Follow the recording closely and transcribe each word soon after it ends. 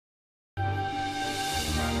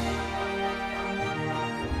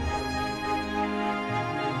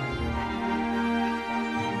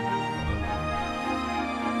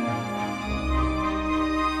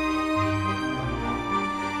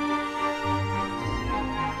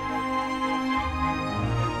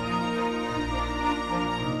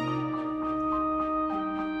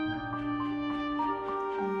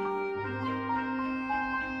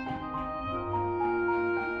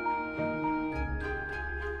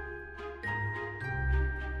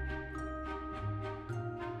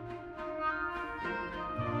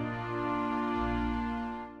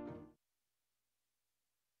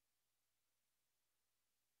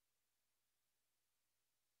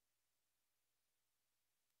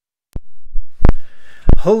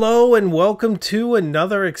Hello and welcome to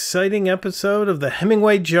another exciting episode of the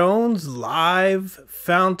Hemingway Jones live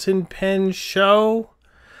fountain pen show.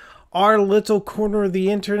 Our little corner of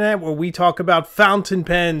the internet where we talk about fountain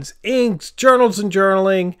pens, inks, journals and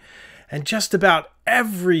journaling, and just about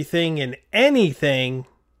everything and anything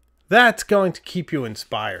that's going to keep you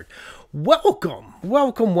inspired. Welcome,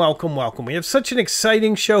 welcome, welcome, welcome. We have such an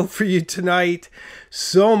exciting show for you tonight.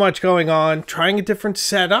 So much going on. Trying a different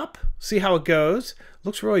setup. See how it goes.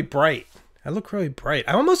 Looks really bright. I look really bright.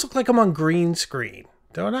 I almost look like I'm on green screen,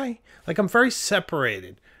 don't I? Like I'm very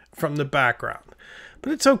separated from the background.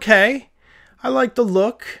 But it's okay. I like the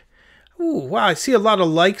look. Ooh, wow, I see a lot of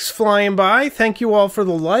likes flying by. Thank you all for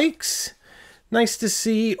the likes. Nice to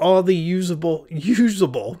see all the usual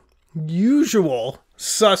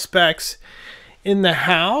suspects in the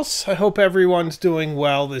house. I hope everyone's doing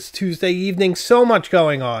well this Tuesday evening. So much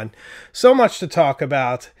going on. So much to talk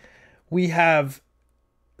about. We have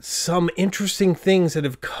some interesting things that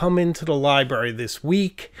have come into the library this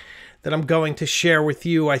week that I'm going to share with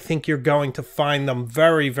you. I think you're going to find them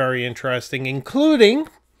very, very interesting, including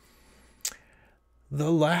the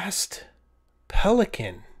last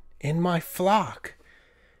pelican in my flock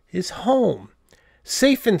is home,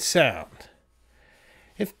 safe and sound.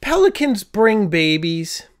 If pelicans bring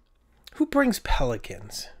babies, who brings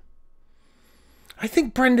pelicans? I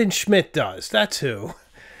think Brendan Schmidt does. That's who.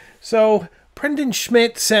 So Brendan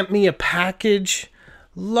Schmidt sent me a package.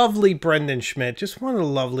 Lovely Brendan Schmidt, just one of the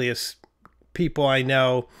loveliest people I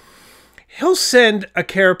know. He'll send a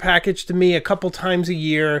care package to me a couple times a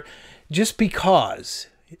year just because.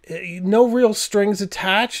 No real strings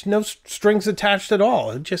attached, no strings attached at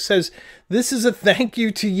all. It just says, this is a thank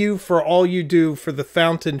you to you for all you do for the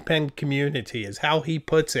fountain pen community, is how he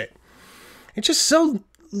puts it. It's just so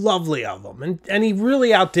lovely of him. And he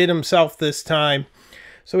really outdid himself this time.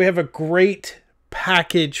 So we have a great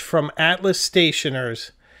package from Atlas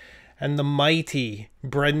Stationers and the mighty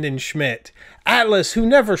Brendan Schmidt. Atlas, who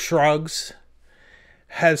never shrugs,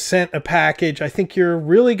 has sent a package. I think you're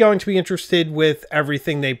really going to be interested with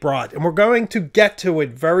everything they brought. And we're going to get to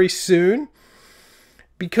it very soon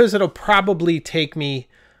because it'll probably take me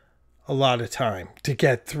a lot of time to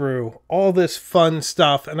get through all this fun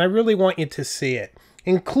stuff. And I really want you to see it,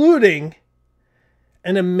 including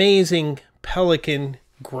an amazing Pelikan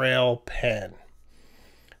Grail pen.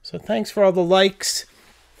 So thanks for all the likes.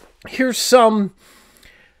 Here's some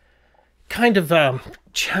kind of a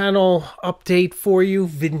channel update for you.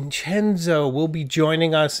 Vincenzo will be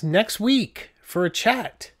joining us next week for a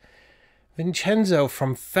chat. Vincenzo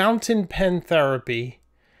from Fountain Pen Therapy.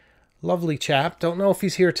 Lovely chap. Don't know if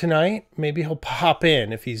he's here tonight. Maybe he'll pop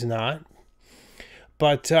in if he's not.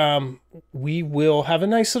 But we will have a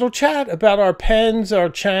nice little chat about our pens, our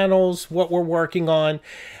channels, what we're working on,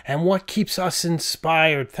 and what keeps us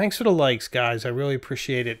inspired. Thanks for the likes, guys. I really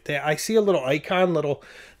appreciate it. I see a little icon, little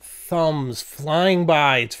thumbs flying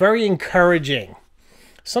by. It's very encouraging.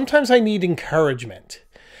 Sometimes I need encouragement.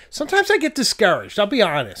 Sometimes I get discouraged. I'll be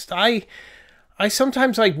honest. I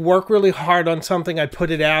sometimes like work really hard on something. I put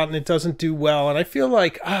it out and it doesn't do well. And I feel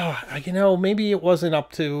like, maybe it wasn't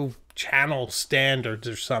up to channel standards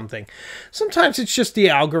or something. Sometimes it's just the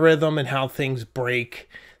algorithm and how things break.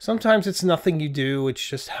 Sometimes it's nothing you do. It's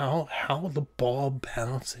just how the ball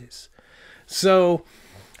bounces. So,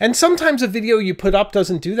 and sometimes a video you put up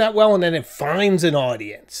doesn't do that well and then it finds an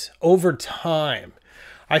audience over time.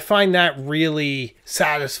 I find that really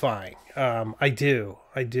satisfying. I do.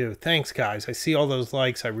 Thanks, guys. I see all those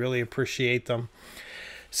likes. I really appreciate them.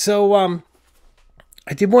 So,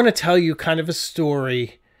 I did want to tell you kind of a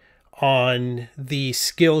story on the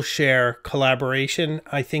Skillshare collaboration.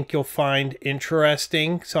 I think you'll find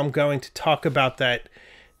interesting. So I'm going to talk about that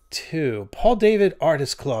too. Paul David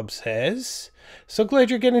Artist Club says, so glad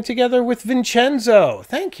you're getting together with Vincenzo.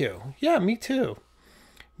 Thank you. Yeah, me too.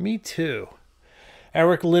 Me too.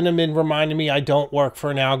 Eric Linneman reminded me I don't work for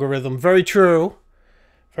an algorithm. Very true.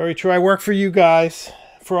 Very true. I work for you guys,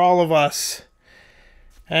 for all of us,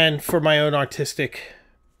 and for my own artistic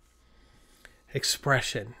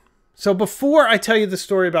expression. So before I tell you the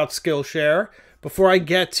story about Skillshare, before I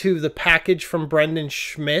get to the package from Brendan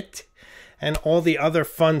Schmidt and all the other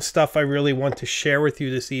fun stuff I really want to share with you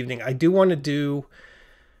this evening, I do want to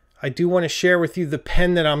share with you the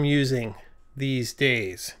pen that I'm using these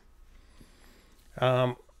days.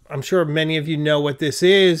 I'm sure many of you know what this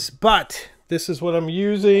is, but this is what I'm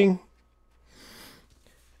using.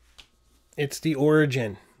 It's the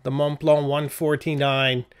Origin, the Montblanc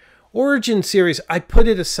 149. Origin series. I put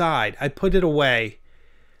it aside. I put it away.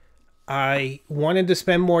 I wanted to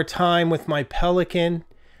spend more time with my Pelikan.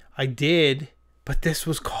 I did, but this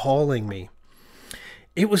was calling me.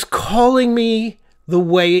 It was calling me the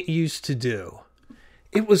way it used to do.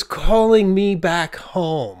 It was calling me back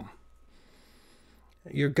home.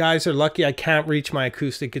 You guys are lucky I can't reach my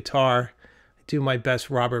acoustic guitar. I'd do my best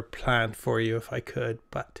Robert Plant for you if I could,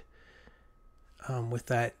 but with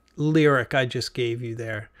that lyric I just gave you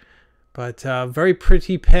there. But very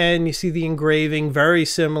pretty pen. You see the engraving, very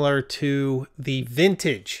similar to the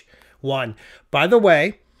vintage one. By the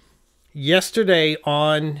way, yesterday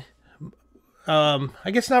on,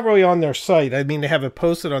 I guess not really on their site. I mean, they have it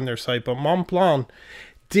posted on their site, but Montblanc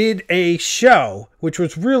did a show, which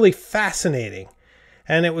was really fascinating.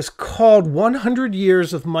 And it was called 100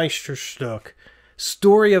 Years of Meisterstück,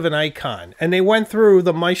 Story of an Icon. And they went through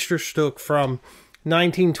the Meisterstück from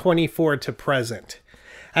 1924 to present.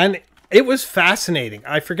 And it was fascinating.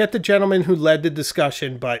 I forget the gentleman who led the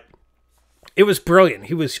discussion, but it was brilliant.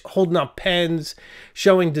 He was holding up pens,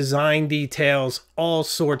 showing design details, all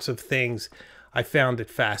sorts of things. I found it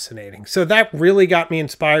fascinating. So that really got me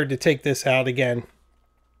inspired to take this out again.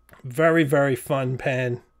 Very, very fun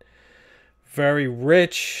pen. Very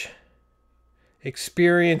rich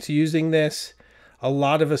experience using this. A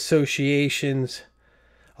lot of associations.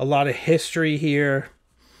 A lot of history here.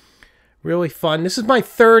 Really fun. This is my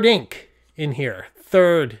third ink in here.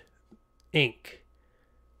 Third ink.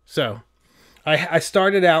 So, I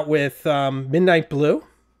started out with Midnight Blue.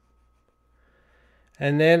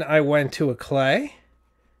 And then I went to a clay.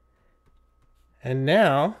 And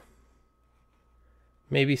now,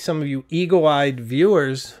 maybe some of you eagle-eyed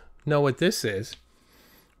viewers know what this is.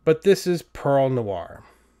 But this is Pearl Noir.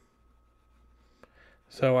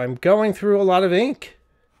 So I'm going through a lot of ink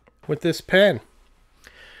with this pen.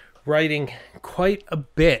 Writing quite a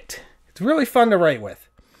bit. It's really fun to write with.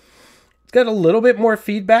 It's got a little bit more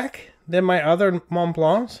feedback than my other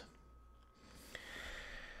Montblancs.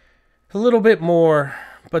 A little bit more,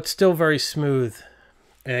 but still very smooth.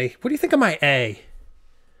 A. What do you think of my A?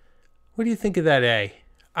 What do you think of that A?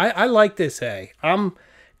 I like this A. I'm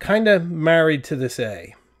kind of married to this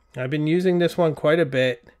A. I've been using this one quite a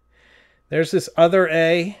bit. There's this other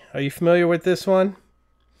A. Are you familiar with this one?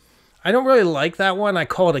 I don't really like that one. I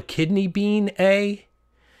call it a kidney bean A.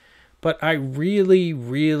 But I really,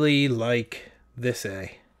 really like this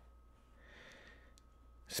A.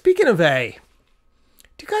 Speaking of A,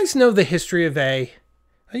 do you guys know the history of A?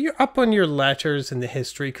 Are you up on your letters and the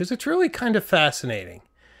history? Because it's really kind of fascinating.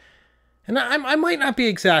 And I might not be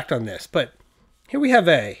exact on this, but here we have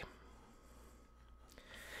A.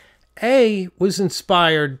 A was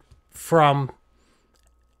inspired from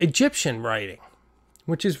Egyptian writing,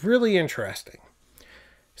 which is really interesting.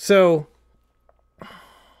 So,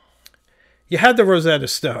 you had the Rosetta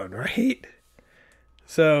Stone, right?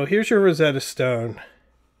 So, here's your Rosetta Stone.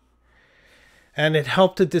 And it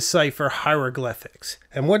helped to decipher hieroglyphics.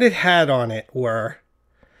 And what it had on it were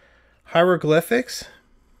hieroglyphics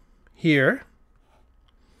here.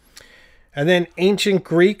 And then ancient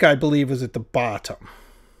Greek, I believe, was at the bottom.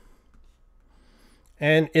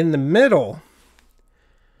 And in the middle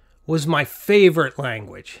was my favorite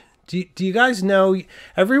language. Do you guys know?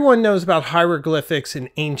 Everyone knows about hieroglyphics in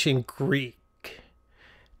ancient Greek.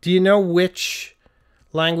 Do you know which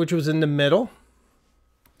language was in the middle?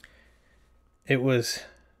 It was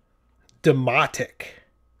Demotic.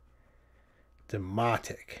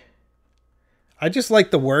 Demotic. I just like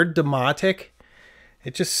the word Demotic.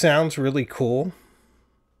 It just sounds really cool.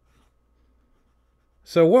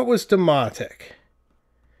 So what was Demotic?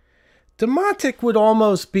 Demotic would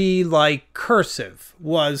almost be like cursive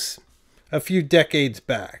was a few decades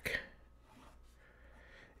back.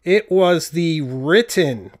 It was the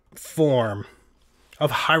written form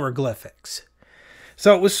of hieroglyphics.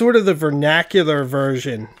 So it was sort of the vernacular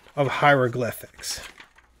version of hieroglyphics.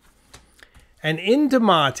 And in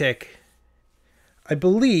Demotic, I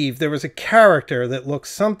believe there was a character that looked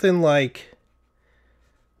something like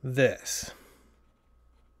this.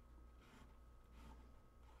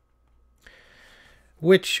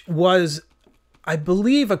 Which was, I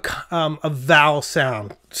believe, a vowel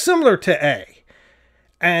sound, similar to A.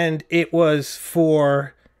 And it was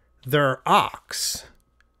for their ox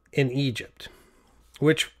in Egypt,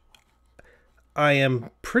 which I am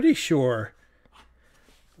pretty sure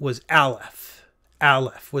was Aleph.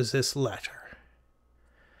 Aleph was this letter.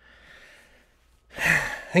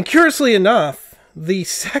 And curiously enough, the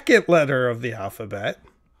second letter of the alphabet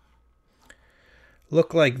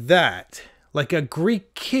looked like that. Like a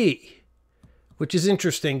Greek key, which is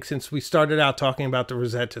interesting since we started out talking about the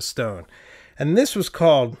Rosetta Stone. And this was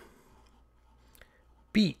called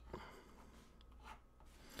beat.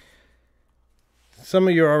 Some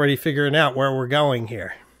of you are already figuring out where we're going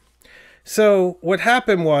here. So what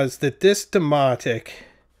happened was that this Demotic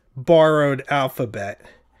borrowed alphabet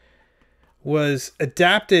was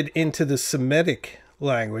adapted into the Semitic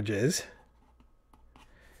languages.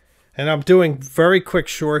 And I'm doing very quick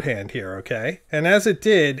shorthand here, okay? And as it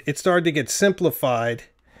did, it started to get simplified.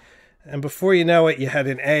 And before you know it, you had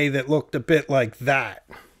an A that looked a bit like that.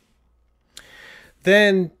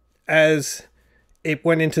 Then, as it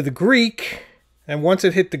went into the Greek, and once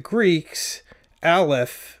it hit the Greeks,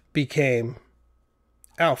 Aleph became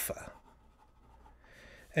Alpha.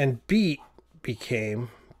 And Beat became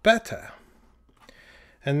Beta.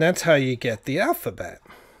 And that's how you get the alphabet.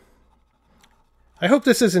 I hope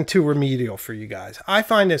this isn't too remedial for you guys. I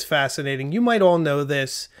find this fascinating. You might all know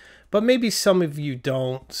this, but maybe some of you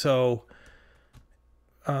don't. So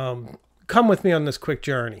come with me on this quick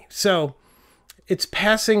journey. So it's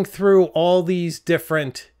passing through all these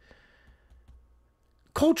different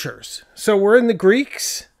cultures. So we're in the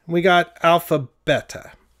Greeks. We got alpha,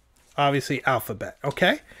 beta. Obviously alphabet,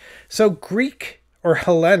 okay? So Greek or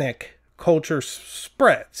Hellenic culture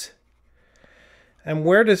spreads. And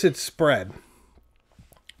where does it spread?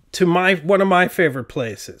 To one of my favorite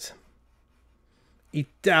places.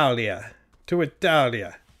 Italia. To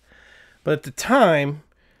Italia. But at the time,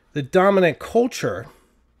 the dominant culture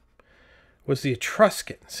was the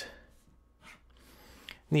Etruscans.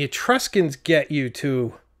 And the Etruscans get you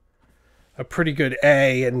to a pretty good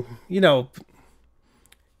A, and, you know,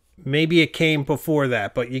 maybe it came before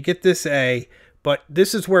that, but you get this A, but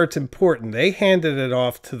this is where it's important. They handed it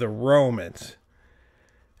off to the Romans.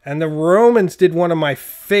 And the Romans did one of my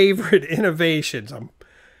favorite innovations. I'm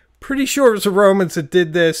pretty sure it was the Romans that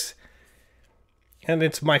did this. And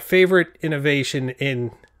it's my favorite innovation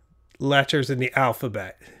in letters in the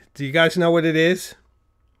alphabet. Do you guys know what it is?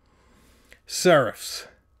 Serifs.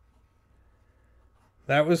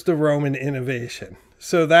 That was the Roman innovation.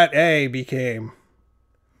 So that A became...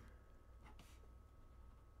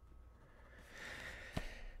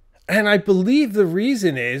 And I believe the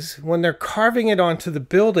reason is when they're carving it onto the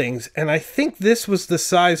buildings, and I think this was the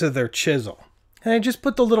size of their chisel. And I just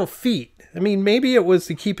put the little feet. I mean, maybe it was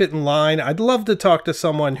to keep it in line. I'd love to talk to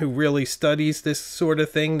someone who really studies this sort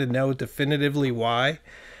of thing to know definitively why.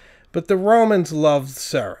 But the Romans loved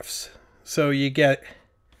serifs. So you get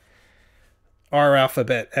our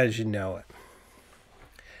alphabet as you know it.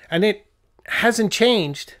 And it hasn't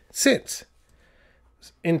changed since.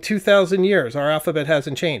 In 2,000 years, our alphabet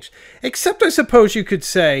hasn't changed. Except, I suppose you could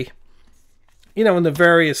say, you know, in the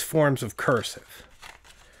various forms of cursive.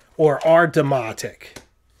 Or our Demotic.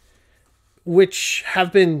 Which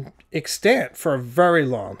have been extant for a very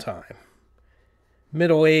long time.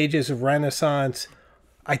 Middle Ages, Renaissance,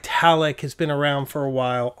 Italic has been around for a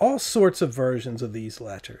while. All sorts of versions of these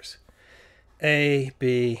letters. A,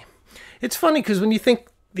 B. It's funny because when you think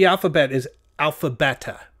the alphabet is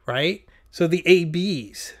alphabeta, right? So the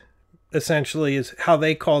ABs, essentially, is how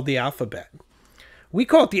they called the alphabet. We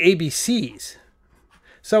call it the ABCs.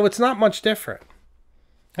 So it's not much different.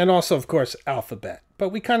 And also, of course, alphabet. But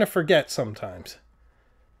we kind of forget sometimes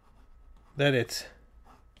that it's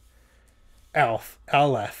Alf,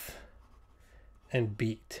 Aleph, and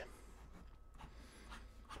Beat.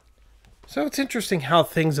 So it's interesting how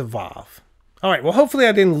things evolve. All right, well, hopefully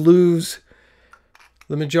I didn't lose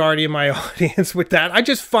the majority of my audience with that. I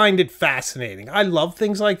just find it fascinating. I love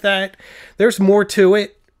things like that. There's more to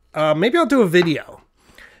it. Maybe I'll do a video.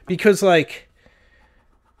 Because, like,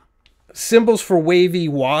 symbols for wavy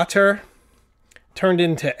water turned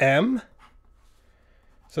into M.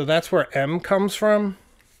 So that's where M comes from.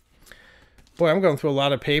 Boy, I'm going through a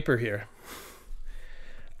lot of paper here.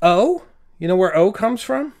 O? You know where O comes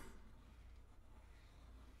from?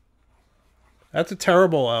 That's a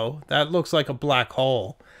terrible O. That looks like a black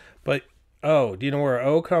hole. But O, do you know where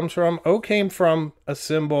O comes from? O came from a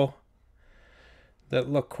symbol that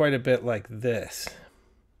looked quite a bit like this.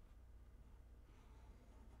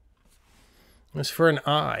 It's for an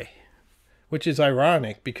I, which is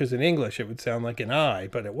ironic because in English it would sound like an I,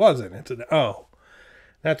 but it wasn't. It's an O.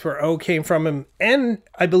 That's where O came from. And N,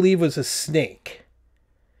 I believe, was a snake,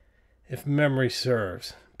 if memory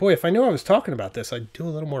serves. Boy, if I knew I was talking about this, I'd do a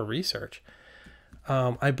little more research.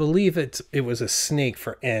 I believe it was a snake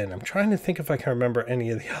for N. I'm trying to think if I can remember any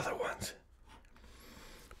of the other ones.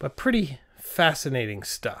 But pretty fascinating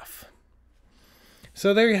stuff.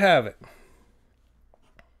 So there you have it.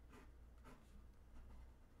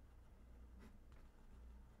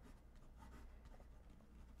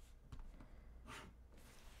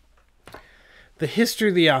 The history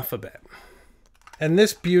of the alphabet. And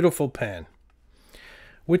this beautiful pen,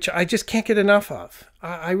 which I just can't get enough of.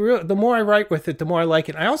 The more I write with it, the more I like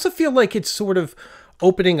it. I also feel like it's sort of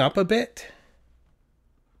opening up a bit.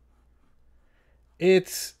 I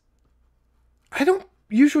don't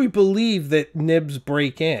usually believe that nibs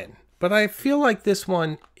break in, but I feel like this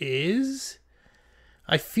one is.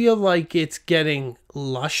 I feel like it's getting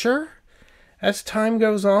lusher as time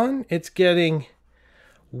goes on. It's getting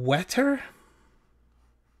wetter.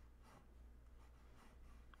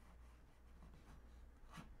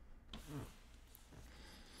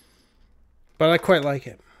 But I quite like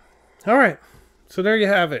it. All right. So there you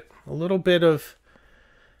have it. A little bit of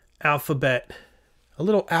alphabet. A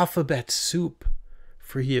little alphabet soup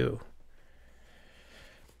for you.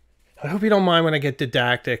 I hope you don't mind when I get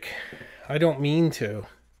didactic. I don't mean to.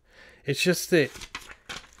 It's just that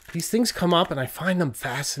these things come up and I find them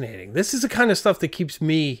fascinating. This is the kind of stuff that keeps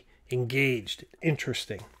me engaged,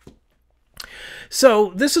 interesting.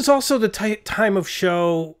 So this is also the time of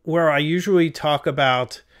show where I usually talk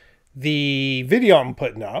about the video I'm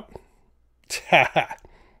putting up.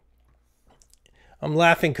 I'm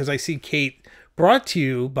laughing because I see Kate, brought to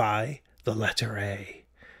you by the letter A.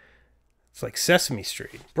 It's like Sesame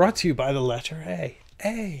Street. Brought to you by the letter A.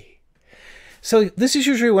 A. So this is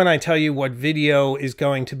usually when I tell you what video is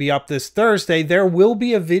going to be up this Thursday. There will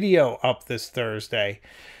be a video up this Thursday.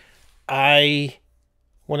 I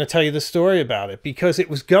want to tell you the story about it because it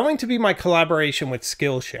was going to be my collaboration with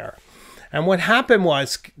Skillshare. And what happened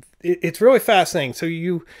was, it's really fascinating.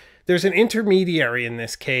 So there's an intermediary in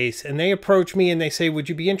this case, and they approach me and they say, would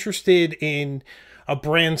you be interested in a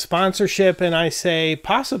brand sponsorship? And I say,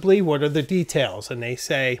 possibly. What are the details? And they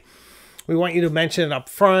say, we want you to mention it up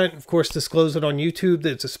front. Of course, disclose it on YouTube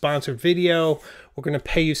that it's a sponsored video. We're going to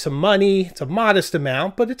pay you some money. It's a modest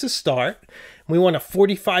amount, but it's a start. We want a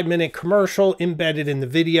 45-minute commercial embedded in the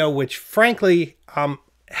video, which frankly, I'm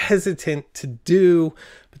hesitant to do.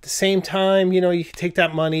 But at the same time, you can take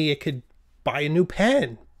that money. It could buy a new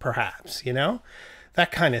pen, perhaps,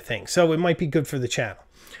 that kind of thing. So it might be good for the channel.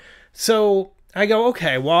 So I go,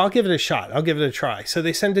 okay, well, I'll give it a shot. I'll give it a try. So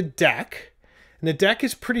they send a deck, and the deck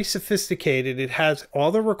is pretty sophisticated. It has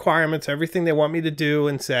all the requirements, everything they want me to do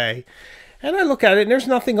and say. And I look at it, and there's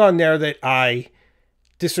nothing on there that I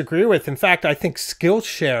disagree with. In fact, I think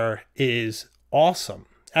Skillshare is awesome.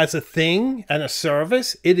 As a thing and a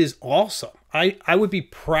service, it is awesome. I would be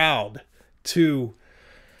proud to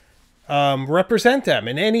represent them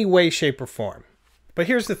in any way, shape, or form. But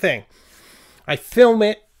here's the thing. I film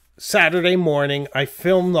it Saturday morning. I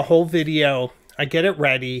film the whole video. I get it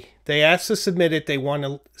ready. They ask to submit it. They want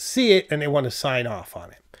to see it, and they want to sign off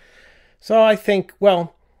on it. So I think,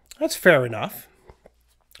 well, that's fair enough.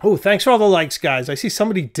 Oh, thanks for all the likes, guys. I see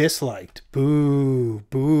somebody disliked. Boo,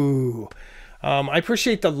 boo. I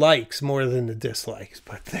appreciate the likes more than the dislikes,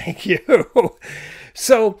 but thank you.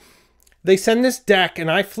 So they send this deck,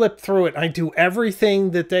 and I flip through it. I do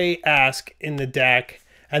everything that they ask in the deck,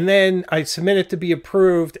 and then I submit it to be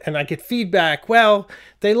approved, and I get feedback. Well,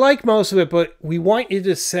 they like most of it, but we want you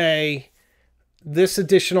to say this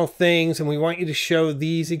additional things, and we want you to show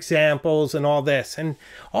these examples and all this. And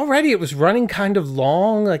already it was running kind of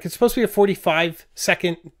long. Like, it's supposed to be a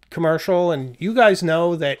 45-second commercial, and you guys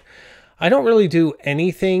know that I don't really do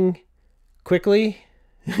anything quickly.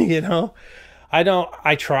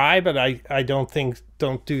 I try, but I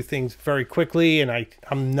don't do things very quickly, and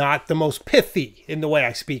I'm not the most pithy in the way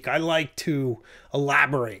I speak. I like to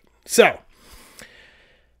elaborate. So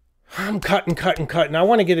I'm cutting. I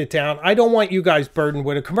want to get it down. I don't want you guys burdened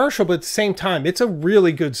with a commercial, but at the same time, it's a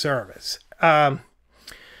really good service. But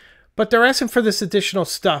they're asking for this additional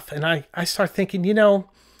stuff, and I start thinking,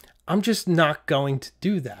 I'm just not going to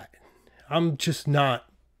do that. I'm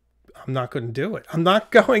not going to do it. I'm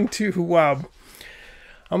not going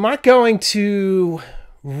to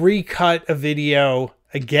recut a video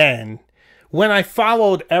again when I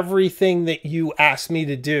followed everything that you asked me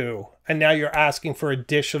to do, and now you're asking for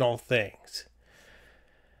additional things.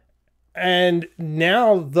 And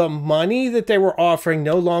now the money that they were offering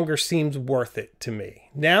no longer seems worth it to me.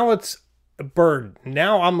 Now it's a burden.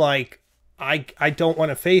 Now I'm like, I don't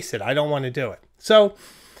want to face it. I don't want to do it. So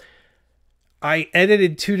I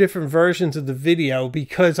edited 2 different versions of the video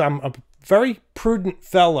because I'm a very prudent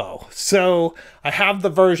fellow. So I have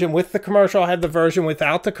the version with the commercial. I have the version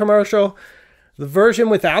without the commercial. The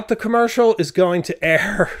version without the commercial is going to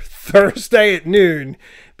air Thursday at noon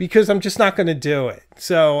because I'm just not going to do it.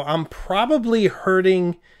 So I'm probably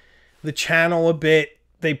hurting the channel a bit.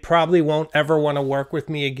 They probably won't ever want to work with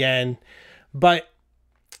me again. But,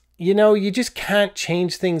 you just can't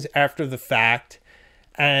change things after the fact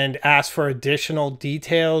and ask for additional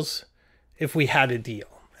details if we had a deal.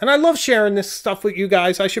 And I love sharing this stuff with you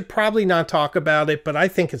guys. I should probably not talk about it, but I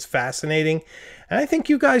think it's fascinating. And I think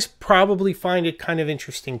you guys probably find it kind of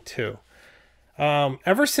interesting too.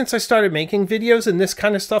 Ever since I started making videos and this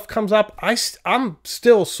kind of stuff comes up, I'm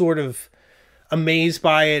still sort of amazed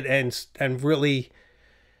by it and really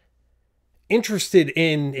interested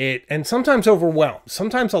in it, and sometimes overwhelmed.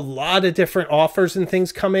 Sometimes a lot of different offers and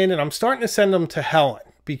things come in, and I'm starting to send them to Helen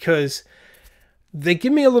because they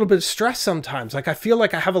give me a little bit of stress sometimes. Like I feel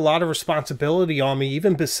like I have a lot of responsibility on me,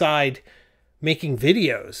 even beside making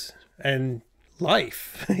videos and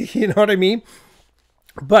life. You know what I mean?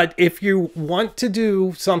 But if you want to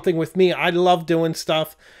do something with me, I love doing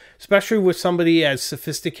stuff, especially with somebody as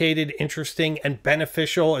sophisticated, interesting, and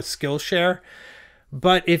beneficial as Skillshare.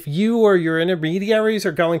 But if you or your intermediaries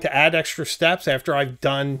are going to add extra steps after I've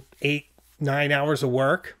done 8-9 hours of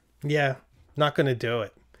work, yeah, not going to do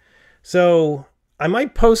it. So I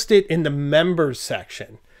might post it in the members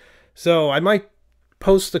section. So I might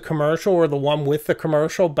post the commercial or the one with the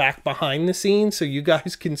commercial back behind the scenes so you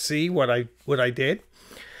guys can see what I did.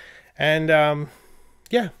 And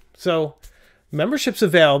yeah, so membership's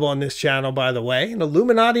available on this channel, by the way. And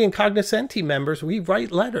Illuminati and Cognoscenti members, we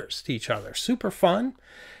write letters to each other. Super fun.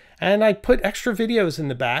 And I put extra videos in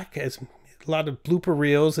the back, as a lot of blooper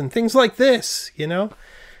reels and things like this, you know.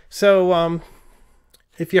 So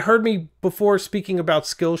if you heard me before speaking about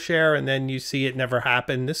Skillshare and then you see it never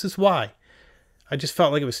happened, this is why. I just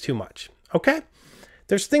felt like it was too much. Okay?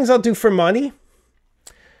 There's things I'll do for money,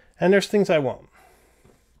 and there's things I won't.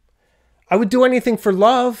 I would do anything for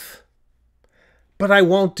love, but I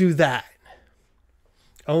won't do that.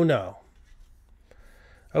 Oh no.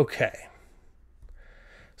 Okay.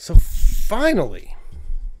 So finally,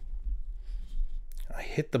 I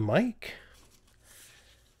hit the mic.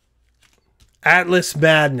 Atlas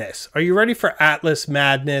Madness. Are you ready for Atlas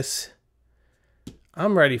Madness?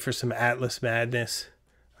 I'm ready for some Atlas Madness.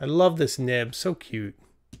 I love this nib. So cute.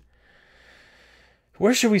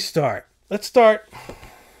 Where should we start? Let's start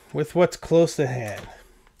with what's close to hand.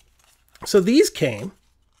 So these came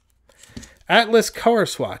Atlas color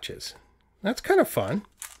swatches. That's kind of fun.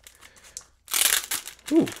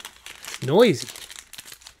 Ooh, noisy.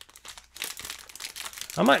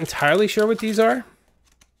 I'm not entirely sure what these are.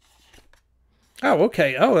 Oh,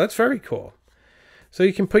 okay. Oh, that's very cool. So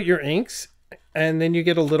you can put your inks and then you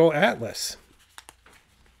get a little atlas.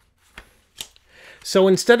 So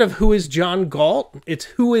instead of who is John Galt, it's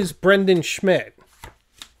who is Brendan Schmidt.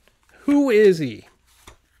 Who is he?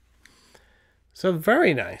 So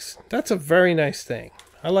very nice. That's a very nice thing.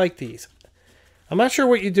 I like these. I'm not sure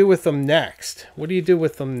what you do with them next. What do you do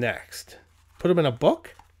with them next? Put them in a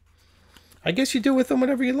book? I guess you do with them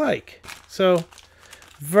whatever you like. So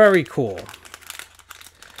very cool.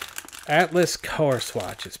 Atlas color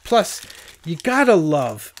swatches. Plus, you gotta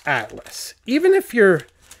love Atlas. Even if you're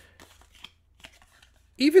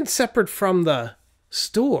separate from the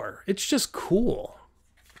store, it's just cool.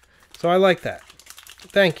 So I like that.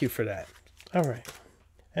 Thank you for that. All right.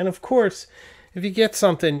 And of course, if you get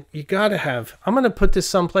something, you gotta have, I'm gonna put this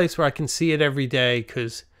someplace where I can see it every day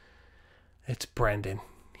because it's Brendan.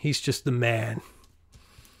 He's just the man.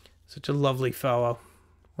 Such a lovely fellow.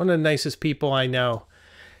 One of the nicest people I know.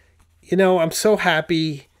 You know, I'm so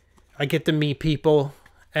happy I get to meet people,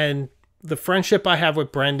 and the friendship I have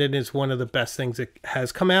with Brendan is one of the best things that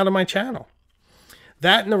has come out of my channel.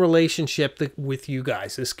 That and the relationship with you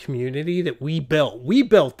guys, this community that we built. We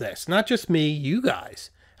built this, not just me, you guys.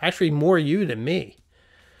 Actually, more you than me.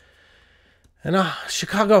 And a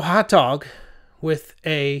Chicago hot dog with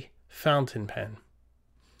a fountain pen.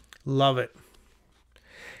 Love it.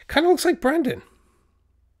 Kind of looks like Brendan.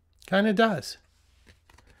 Kind of does.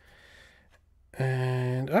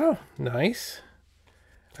 And, oh, nice.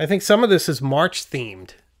 I think some of this is March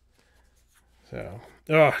themed. So,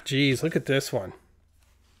 oh, geez, look at this one.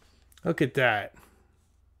 Look at that.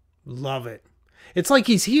 Love it. It's like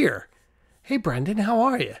he's here. Hey, Brendan, how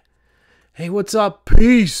are you? Hey, what's up?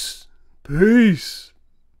 Peace. Peace.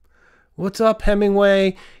 What's up,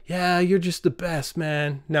 Hemingway? Yeah, you're just the best,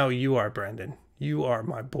 man. No, you are, Brendan. You are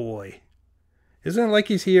my boy. Isn't it like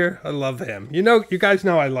he's here? I love him. You know, you guys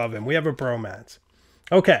know I love him. We have a bromance.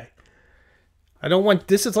 Okay. I don't want...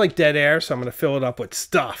 This is like dead air, so I'm going to fill it up with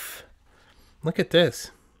stuff. Look at this.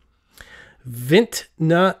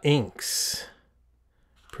 Vintna inks.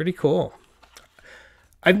 Pretty cool.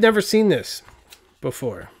 I've never seen this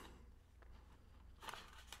before.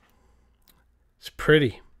 It's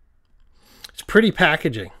pretty. It's pretty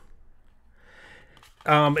packaging.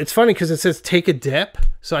 It's funny because it says take a dip.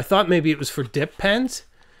 So I thought maybe it was for dip pens.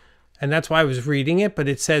 And that's why I was reading it. But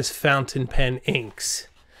it says fountain pen inks.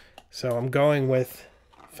 So I'm going with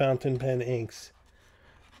fountain pen inks.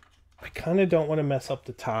 I kind of don't want to mess up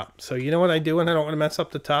the top. So you know what I do when I don't want to mess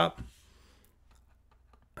up the top?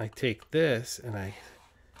 I take this and I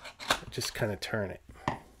just kind of turn it.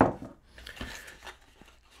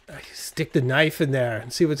 I stick the knife in there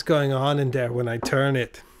and see what's going on in there when I turn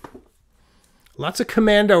it. Lots of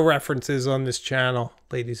Commando references on this channel,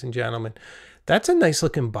 ladies and gentlemen. That's a nice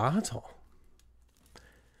looking bottle.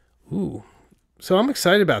 Ooh. So I'm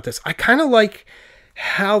excited about this. I kind of like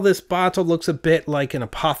how this bottle looks a bit like an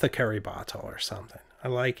apothecary bottle or something. I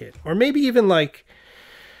like it. Or maybe even like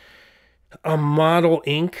a model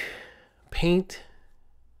ink paint.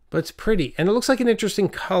 But it's pretty. And it looks like an interesting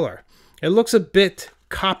color. It looks a bit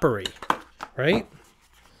coppery, right?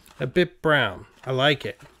 A bit brown. I like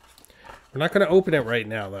it. We're not going to open it right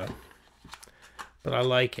now, though. But I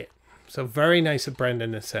like it. So very nice of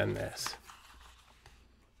Brendan to send this.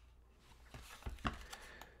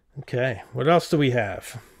 Okay, what else do we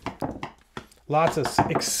have? Lots of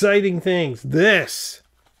exciting things. This.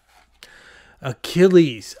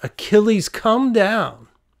 Achilles. Achilles, come down.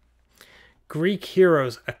 Greek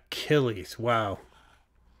heroes, Achilles. Wow.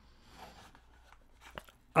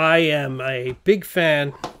 I am a big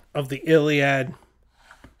fan of the Iliad.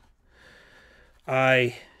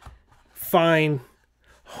 I find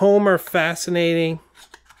Homer fascinating.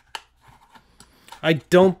 I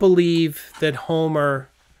don't believe that Homer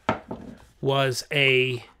was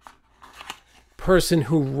a person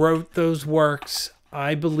who wrote those works.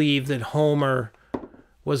 I believe that Homer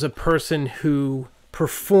was a person who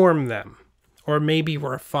performed them, or maybe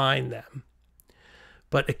refined them.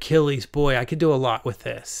 But Achilles, boy, I could do a lot with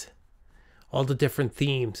this. All the different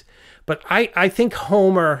themes. But I think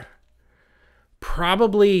Homer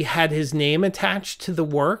probably had his name attached to the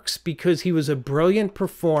works because he was a brilliant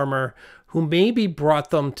performer who maybe brought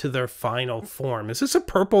them to their final form. Is this a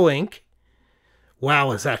purple ink?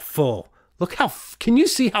 Wow, is that full? Look how, can you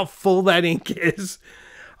see how full that ink is?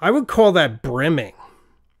 I would call that brimming.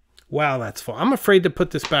 Wow, that's full. I'm afraid to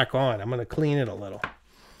put this back on. I'm going to clean it a little.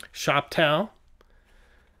 Shop towel.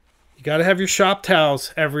 You got to have your shop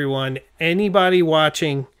towels, everyone. Anybody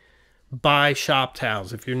watching, buy shop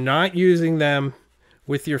towels. If you're not using them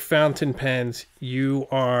with your fountain pens, you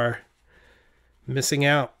are missing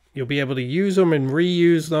out. You'll be able to use them and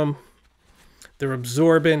reuse them. They're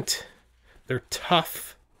absorbent. They're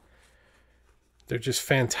tough. They're just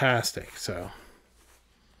fantastic. So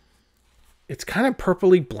it's kind of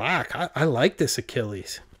purpley black. I like this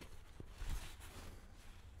Achilles.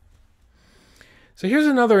 So here's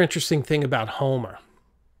another interesting thing about Homer.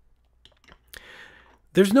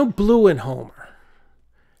 There's no blue in Homer.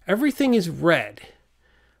 Everything is red.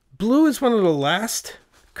 Blue is one of the last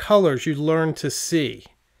colors you learn to see.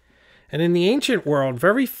 And in the ancient world,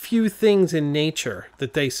 very few things in nature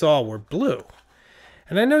that they saw were blue.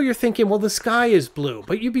 And I know you're thinking, well, the sky is blue,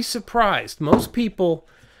 but you'd be surprised. Most people,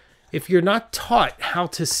 if you're not taught how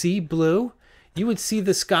to see blue, you would see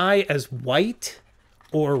the sky as white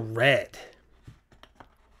or red.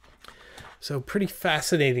 So pretty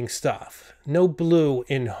fascinating stuff. No blue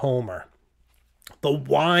in Homer. The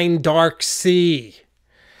wine dark sea.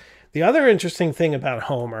 The other interesting thing about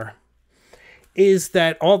Homer is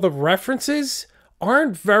that all the references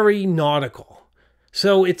aren't very nautical.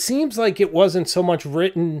 So it seems like it wasn't so much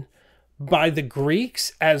written by the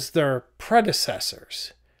Greeks as their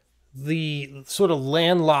predecessors. The sort of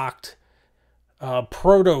landlocked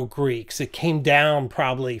proto-Greeks that came down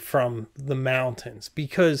probably from the mountains,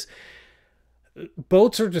 because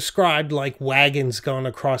boats are described like wagons going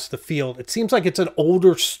across the field. It seems like it's an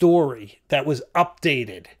older story that was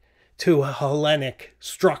updated to a Hellenic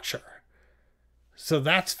structure. So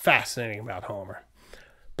that's fascinating about Homer.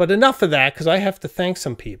 But enough of that, because I have to thank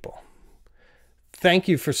some people. Thank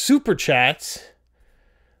you for super chats.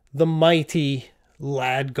 The mighty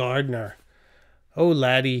Lad Gardner. Oh,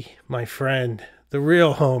 Laddie, my friend. The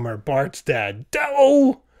real Homer, Bart's dad.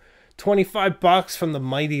 Oh! $25 from the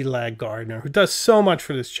mighty Lad Gardner, who does so much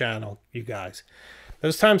for this channel, you guys.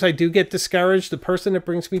 Those times I do get discouraged, the person that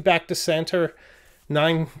brings me back to center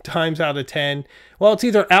 9 times out of 10, well, it's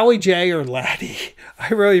either Allie J or Laddie. I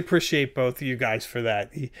really appreciate both of you guys for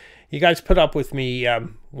that. You guys put up with me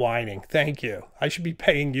whining. Thank you. I should be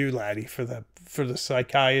paying you, Laddie, for the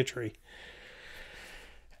psychiatry.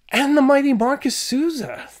 And the mighty Marcus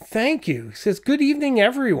Souza, thank you. He says, good evening,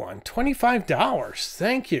 everyone. $25.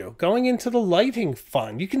 Thank you. Going into the lighting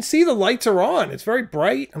fund. You can see the lights are on. It's very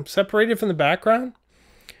bright. I'm separated from the background.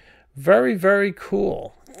 Very, very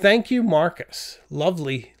cool. Thank you, Marcus.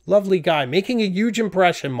 Lovely, lovely guy. Making a huge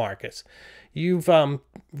impression, Marcus. You've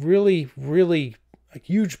really, really a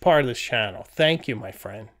huge part of this channel. Thank you, my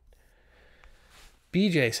friend.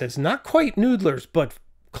 BJ says, not quite noodlers, but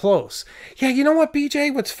Close. Yeah, you know what,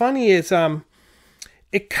 BJ? What's funny is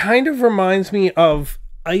it kind of reminds me of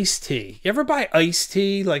iced tea. You ever buy iced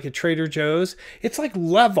tea like at Trader Joe's? It's like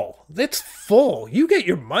level. It's full. You get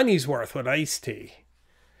your money's worth with iced tea.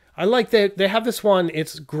 I like that they have this one.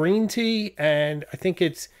 It's green tea, and I think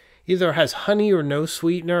it's either has honey or no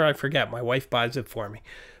sweetener. I forget. My wife buys it for me.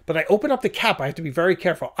 But I open up the cap. I have to be very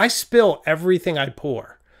careful. I spill everything I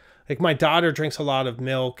pour. Like my daughter drinks a lot of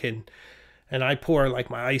milk, and I pour like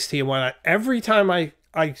my iced tea and whatnot. Every time I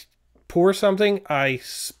pour something, I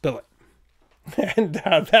spill it. And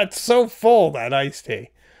that's so full, that iced tea.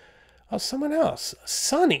 Oh, someone else.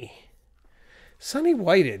 Sunny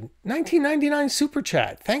Whited, 1999 Super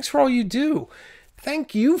Chat. Thanks for all you do.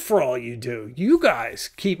 Thank you for all you do. You guys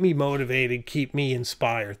keep me motivated, keep me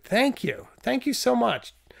inspired. Thank you. Thank you so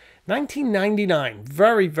much. 1999.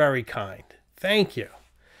 Very, very kind. Thank you.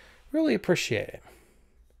 Really appreciate it.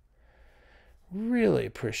 Really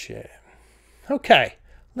appreciate it. Okay,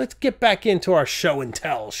 let's get back into our show and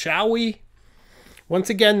tell, shall we? Once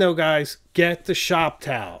again, though, guys, get the shop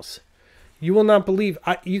towels. You will not believe.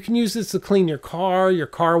 You can use this to clean your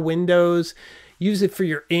car windows. Use it for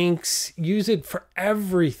your inks. Use it for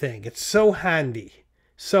everything. It's so handy.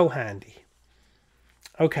 So handy.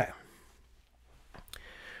 Okay.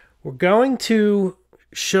 We're going to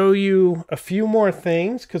show you a few more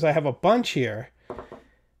things because I have a bunch here.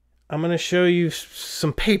 I'm going to show you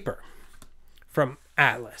some paper from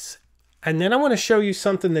Atlas. And then I want to show you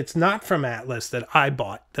something that's not from Atlas that I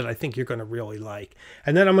bought that I think you're going to really like.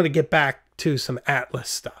 And then I'm going to get back to some Atlas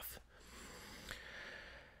stuff.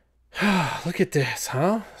 Look at this,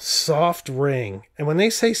 huh? Soft ring. And when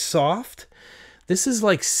they say soft, this is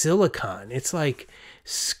like silicone. It's like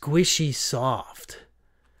squishy soft.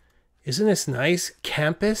 Isn't this nice?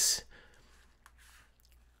 Campus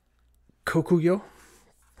Kokuyo.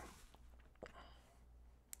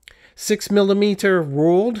 6mm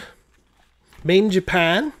ruled. Made in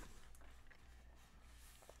Japan.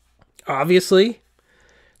 Obviously.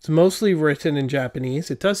 It's mostly written in Japanese.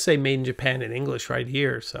 It does say made in Japan in English right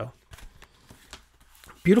here, so.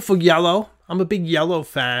 Beautiful yellow. I'm a big yellow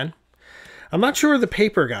fan. I'm not sure of the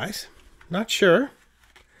paper, guys. Not sure.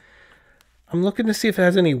 I'm looking to see if it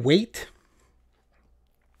has any weight.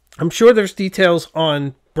 I'm sure there's details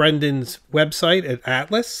on Brendan's website at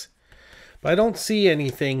Atlas, but I don't see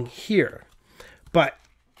anything here. But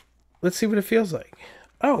let's see what it feels like.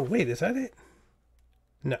 Oh, wait, is that it?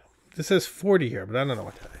 No. This says 40 here, but I don't know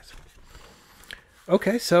what that is.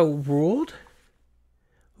 Okay, so ruled.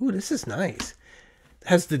 Ooh, this is nice. It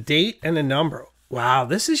has the date and a number. Wow,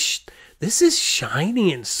 this is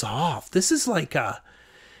shiny and soft. This is like a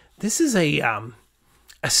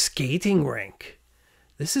skating rink.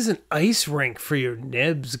 This is an ice rink for your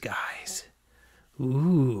nibs, guys.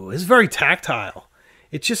 Ooh, it's very tactile.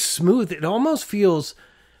 It's just smooth. It almost feels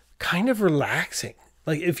kind of relaxing.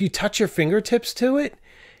 Like if you touch your fingertips to it,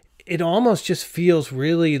 it almost just feels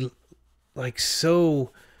really like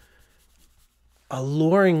so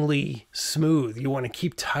alluringly smooth. You want to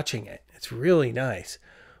keep touching it. It's really nice.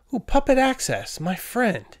 Ooh, Puppet Access, my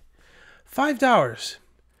friend. $5.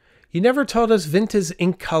 You never told us Vinta's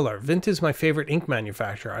ink color. Vinta's my favorite ink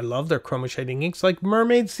manufacturer. I love their chroma shading inks like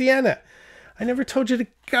Mermaid Sienna. I never told you the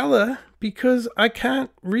color because I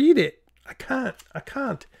can't read it. I can't.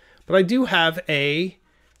 But I do have a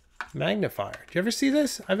magnifier. Do you ever see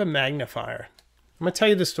this? I have a magnifier. I'm going to tell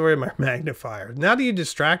you the story of my magnifier. Now that you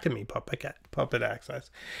distracted me, Puppet Access.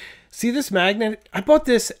 See this magnet? I bought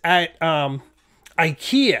this at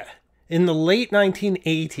IKEA in the late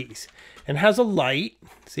 1980s. And has a light,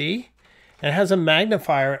 see? And it has a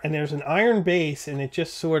magnifier, and there's an iron base, and it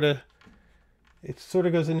just sort of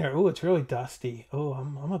goes in there. Oh, it's really dusty. Oh,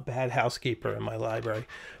 I'm a bad housekeeper in my library.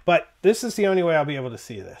 But this is the only way I'll be able to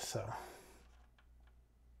see this, so.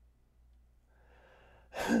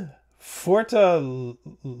 Fortaleza?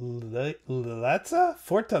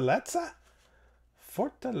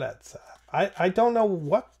 I don't know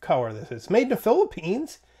what color this is. Made in the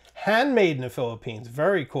Philippines. Handmade in the Philippines.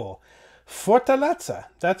 Very cool. Fortaleza.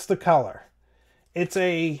 That's the color. It's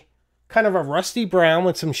a kind of a rusty brown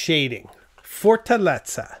with some shading.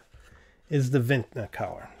 Fortaleza is the Vintna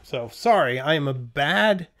color. So, sorry, I am a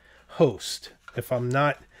bad host if I'm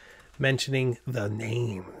not mentioning the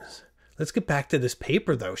names. Let's get back to this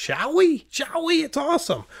paper, though, shall we? Shall we? It's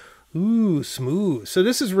awesome. Ooh, smooth. So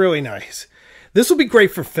this is really nice. This will be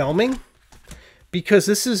great for filming because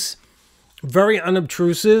this is very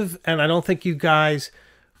unobtrusive, and I don't think you guys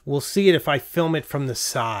will see it if I film it from the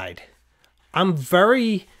side. I'm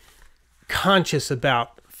very conscious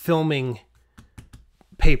about filming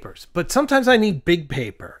papers, but sometimes I need big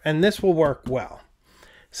paper, and this will work well.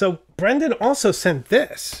 So Brendan also sent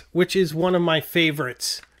this, which is one of my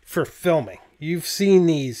favorites for filming. You've seen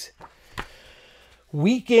these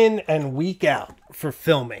week in and week out for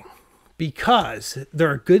filming because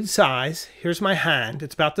they're a good size. Here's my hand.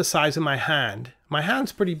 It's about the size of my hand. My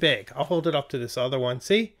hand's pretty big. I'll hold it up to this other one.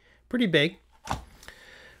 See? Pretty big.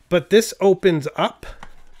 But this opens up,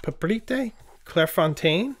 Paprite,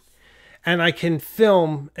 Clairefontaine, and I can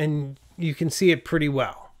film and you can see it pretty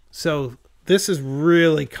well. So this is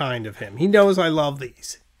really kind of him. He knows I love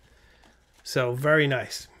these. So very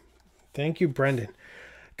nice. Thank you, Brendan.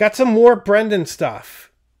 Got some more Brendan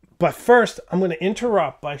stuff. But first, I'm going to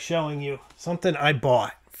interrupt by showing you something I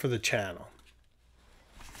bought for the channel.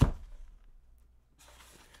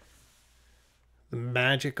 The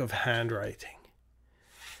magic of handwriting.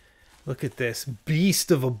 Look at this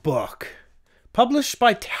beast of a book. Published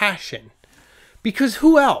by Taschen. Because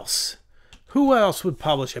who else? Who else would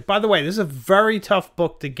publish it? By the way, this is a very tough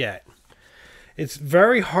book to get. It's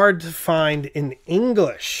very hard to find in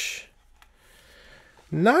English.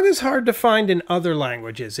 Not as hard to find in other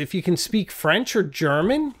languages. If you can speak French or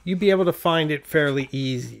German, you'd be able to find it fairly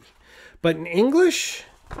easy. But in English,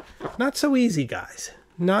 not so easy, guys.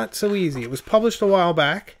 Not so easy. It was published a while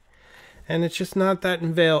back, and it's just not that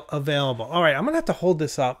available. All right, I'm going to have to hold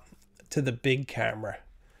this up to the big camera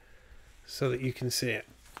so that you can see it.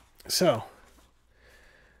 So,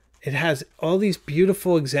 it has all these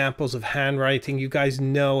beautiful examples of handwriting. You guys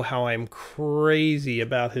know how I'm crazy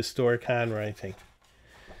about historic handwriting.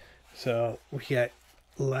 So, we get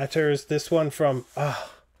letters. This one from,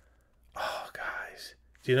 oh guys.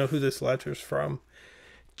 Do you know who this letter's from?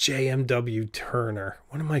 J.M.W. Turner,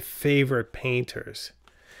 one of my favorite painters.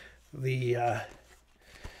 The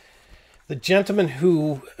gentleman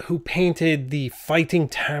who painted the Fighting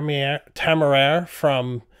Temeraire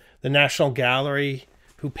from the National Gallery,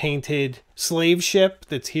 who painted Slave Ship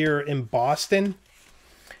that's here in Boston.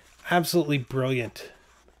 Absolutely brilliant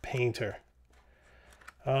painter.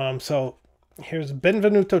 So here's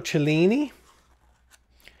Benvenuto Cellini.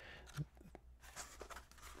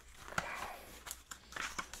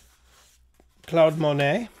 Claude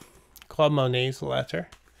Monet's letter.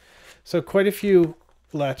 So quite a few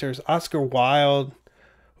letters. Oscar Wilde.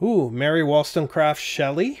 Ooh, Mary Wollstonecraft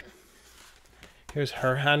Shelley. Here's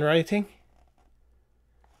her handwriting.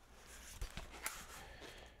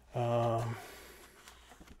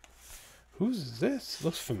 Who's this?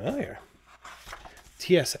 Looks familiar.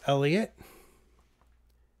 T.S. Eliot.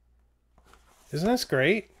 Isn't this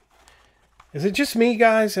great? Is it just me,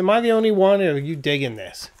 guys? Am I the only one, or are you digging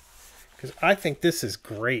this? Because I think this is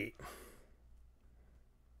great.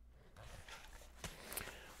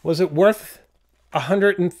 Was it worth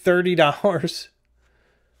 $130?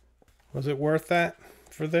 Was it worth that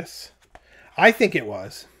for this? I think it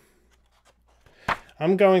was.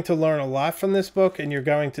 I'm going to learn a lot from this book, and you're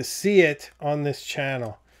going to see it on this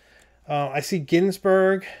channel. I see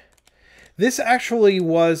Ginsberg. This actually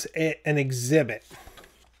was an exhibit.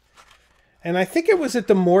 And I think it was at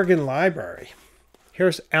the Morgan Library.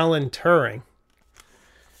 Here's Alan Turing,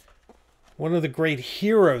 one of the great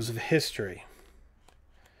heroes of history,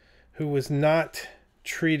 who was not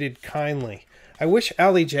treated kindly. I wish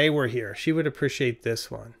Allie J were here. She would appreciate this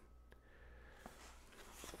one.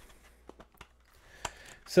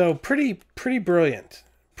 So pretty brilliant.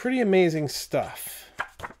 Pretty amazing stuff.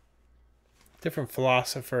 Different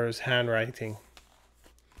philosophers' handwriting.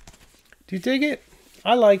 Do you dig it?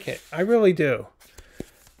 I like it. I really do.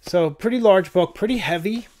 So pretty large book, pretty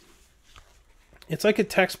heavy. It's like a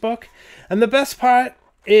textbook. And the best part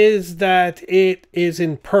is that it is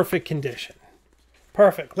in perfect condition.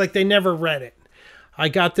 Perfect. Like they never read it. I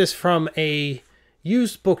got this from a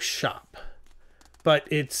used bookshop. But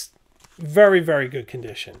it's very, very good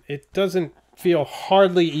condition. It doesn't feel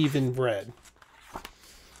hardly even read.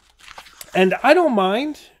 And I don't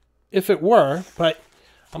mind if it were, but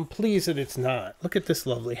I'm pleased that it's not. Look at this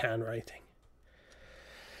lovely handwriting.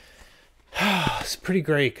 It's pretty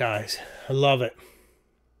great, guys. I love it.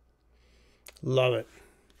 Love it.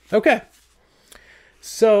 Okay.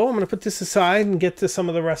 So I'm going to put this aside and get to some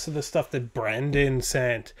of the rest of the stuff that Brendan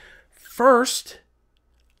sent. First,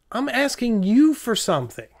 I'm asking you for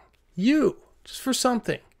something. You, just for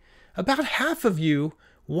something. About half of you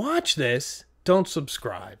watch this, don't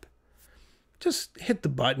subscribe. Just hit the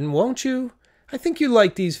button, won't you? I think you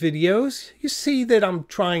like these videos. You see that I'm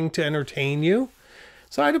trying to entertain you.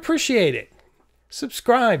 So I'd appreciate it.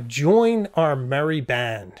 Subscribe. Join our merry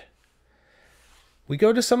band. We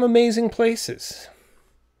go to some amazing places.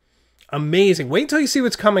 Amazing. Wait until you see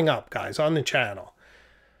what's coming up, guys, on the channel.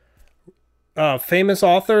 Famous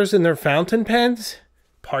authors and their fountain pens.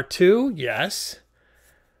 Part 2, yes.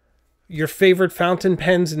 your favorite fountain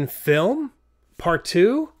pens in film, part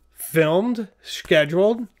 2, filmed,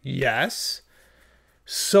 scheduled, yes.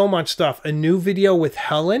 So much stuff. A new video with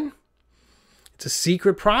Helen. It's a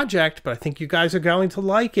secret project, but I think you guys are going to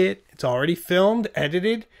like it. It's already filmed,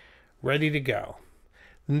 edited, ready to go.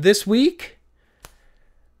 And this week,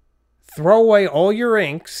 throw away all your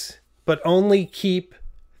inks, but only keep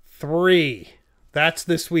 3. That's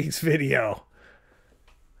this week's video.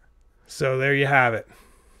 So there you have it.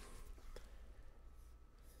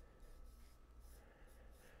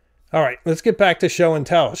 All right, let's get back to show and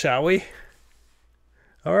tell, shall we?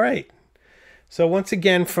 All right. So once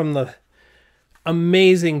again, from the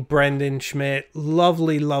amazing Brendan Schmidt,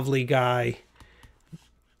 lovely, lovely guy.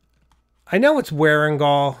 I know it's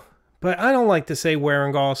Warringall, but I don't like to say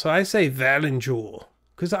Warringall, so I say Varenjoul,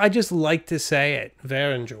 because I just like to say it,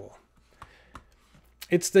 Varenjoul.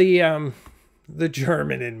 It's the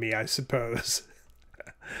German in me, I suppose.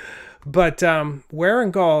 But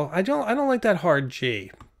Warringall, I don't like that hard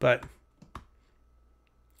G, but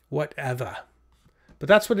whatever. But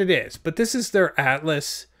that's what it is. But this is their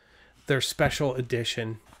Atlas, their special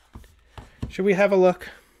edition. Should we have a look?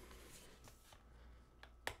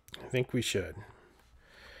 I think we should.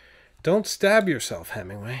 Don't stab yourself,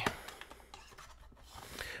 Hemingway.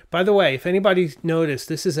 By the way, if anybody noticed,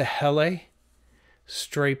 this is a Hele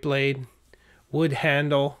straight blade, wood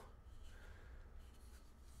handle.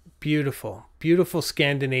 Beautiful, beautiful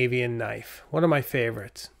Scandinavian knife. One of my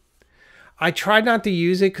favorites. I tried not to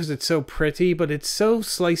use it because it's so pretty, but it's so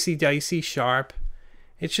slicey, dicey, sharp.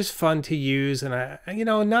 It's just fun to use, and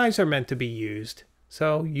knives are meant to be used.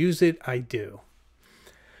 So use it, I do.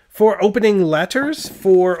 For opening letters,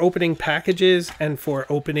 for opening packages, and for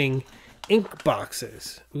opening ink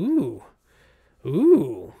boxes. Ooh.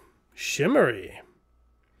 Ooh. Shimmery.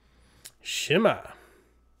 Shimmer.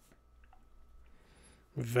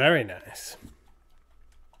 Very nice.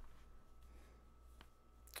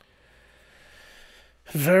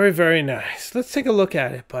 Very, very nice. Let's take a look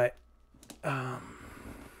at it, but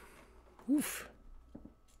oof.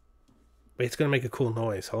 Wait, it's going to make a cool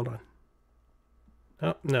noise. Hold on.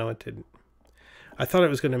 Oh, no, it didn't. I thought it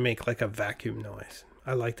was going to make like a vacuum noise.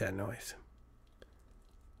 I like that noise.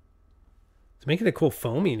 It's making a cool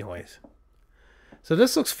foamy noise. So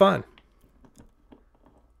this looks fun.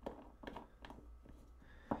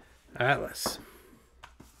 Atlas.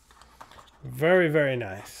 Very, very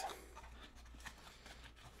nice.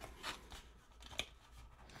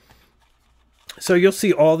 So you'll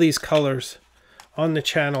see all these colors on the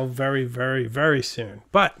channel very, very, very soon.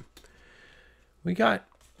 But we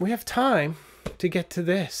have time to get to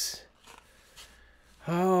this.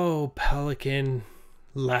 Oh, Pelikan.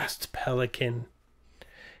 Last Pelikan.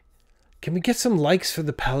 Can we get some likes for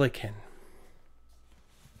the Pelikan?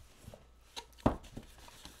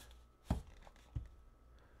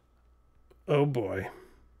 Oh boy.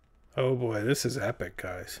 Oh boy, this is epic,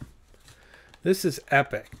 guys. This is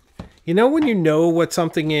epic. You know when you know what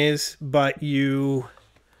something is, but you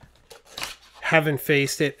haven't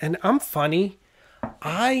faced it? And I'm funny.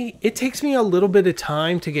 It takes me a little bit of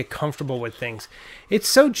time to get comfortable with things. It's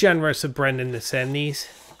so generous of Brendan to send these.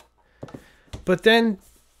 But then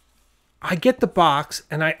I get the box,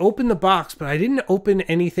 and I open the box, but I didn't open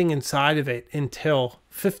anything inside of it until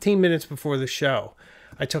 15 minutes before the show.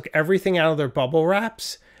 I took everything out of their bubble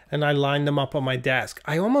wraps, and I lined them up on my desk.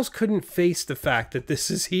 I almost couldn't face the fact that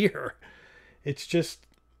this is here. It's just,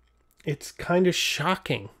 it's kind of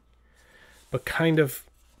shocking, but kind of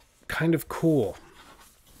cool.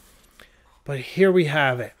 But here we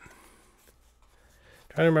have it.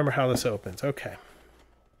 Trying to remember how this opens. Okay.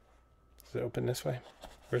 Does it open this way?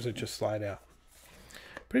 Or does it just slide out?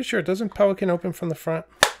 Pretty sure, doesn't Pelikan open from the front?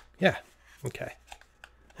 Yeah. Okay.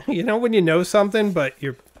 You know when you know something, but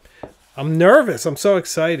I'm nervous. I'm so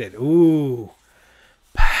excited. Ooh.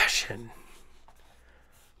 Passion.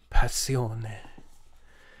 Passione.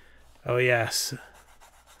 Oh, yes.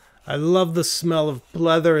 I love the smell of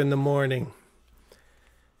leather in the morning.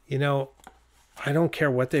 You know, I don't care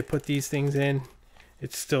what they put these things in.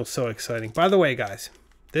 It's still so exciting. By the way, guys,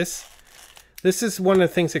 this is one of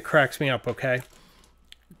the things that cracks me up, okay?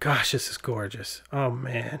 Gosh, this is gorgeous. Oh,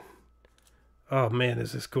 man. Oh, man,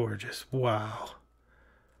 is this gorgeous. Wow.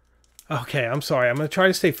 Okay, I'm sorry. I'm going to try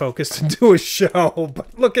to stay focused and do a show.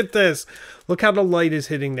 But look at this. Look how the light is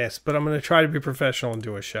hitting this. But I'm going to try to be professional and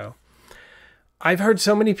do a show. I've heard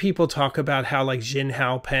so many people talk about how like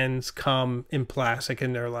Jinhao pens come in plastic.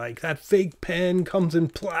 And they're like, that fake pen comes in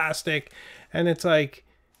plastic. And it's like,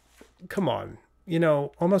 come on. You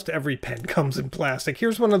know, almost every pen comes in plastic.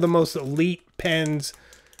 Here's one of the most elite pens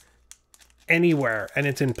anywhere. And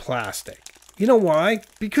it's in plastic. You know why?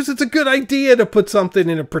 Because it's a good idea to put something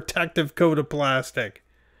in a protective coat of plastic.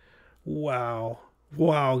 Wow.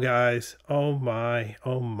 Wow, guys. Oh my.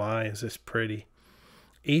 Oh my, is this pretty.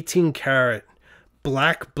 18 karat.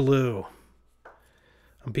 Black blue.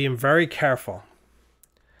 I'm being very careful.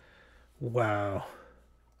 Wow.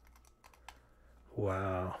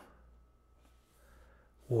 Wow.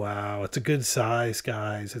 Wow. It's a good size,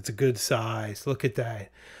 guys. It's a good size. Look at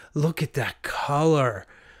that. Look at that color.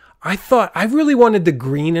 I really wanted the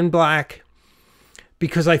green and black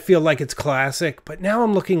because I feel like it's classic. But now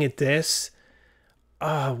I'm looking at this.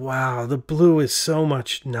 Oh, wow. The blue is so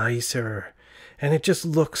much nicer. And it just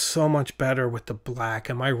looks so much better with the black.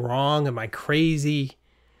 Am I wrong? Am I crazy?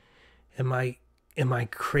 Am I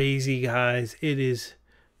crazy, guys? It is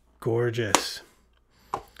gorgeous.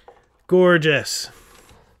 Gorgeous.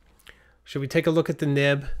 Should we take a look at the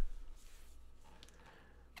nib?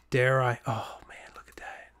 Dare I? Oh, man, look at that.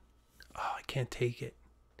 Oh, I can't take it.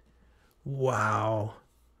 Wow.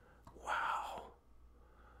 Wow.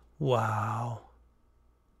 Wow.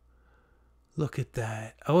 Look at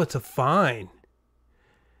that. Oh, it's a fine.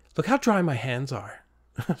 Look how dry my hands are.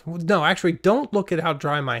 No, actually, don't look at how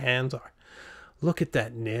dry my hands are. Look at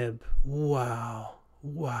that nib. Wow.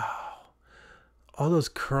 Wow. All those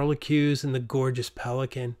curlicues and the gorgeous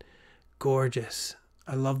Pelikan. Gorgeous.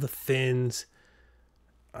 I love the fins.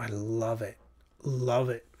 I love it. Love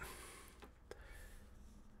it.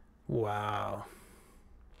 Wow.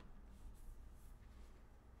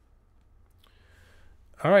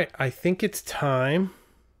 All right, I think it's time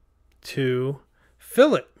to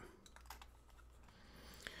fill it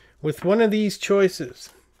with one of these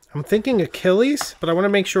choices. I'm thinking Achilles, but I want to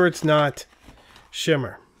make sure it's not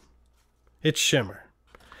shimmer. It's shimmer.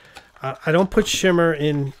 I don't put shimmer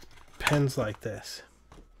in pens like this.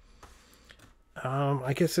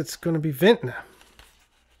 I guess it's going to be Vintna.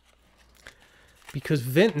 Because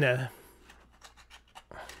Vintna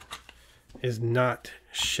is not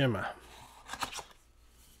shimmer.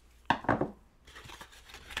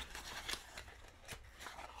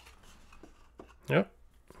 Yep.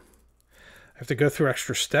 I have to go through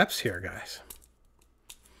extra steps here, guys.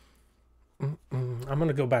 I'm going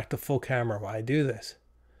to go back to full camera while I do this.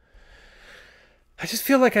 I just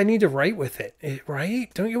feel like I need to write with it,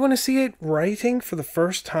 right? Don't you want to see it writing for the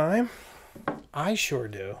first time? I sure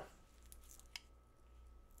do.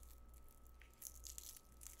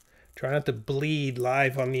 Try not to bleed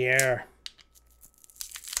live on the air.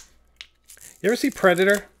 You ever see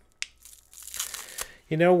Predator?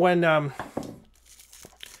 You know when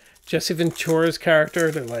Jesse Ventura's character,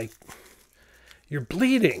 they're like, "You're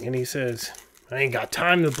bleeding," and he says, "I ain't got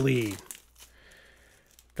time to bleed."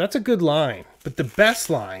 That's a good line, but the best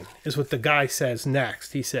line is what the guy says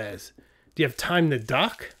next. He says, "Do you have time to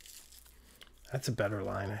duck?" That's a better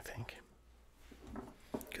line, I think,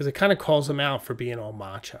 because it kind of calls him out for being all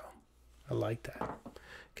macho. I like that.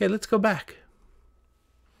 Okay, let's go back.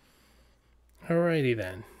 Alrighty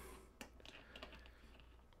then.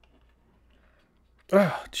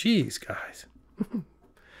 Oh, geez, guys.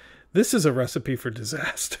 This is a recipe for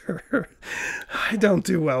disaster. I don't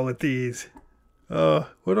do well with these. What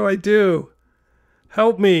do I do?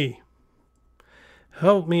 Help me.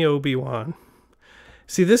 Help me, Obi-Wan.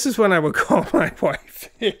 See, this is when I would call my wife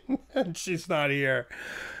in, and she's not here.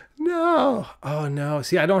 No. Oh, no.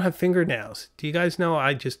 See, I don't have fingernails. Do you guys know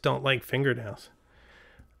I just don't like fingernails?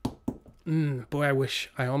 Boy,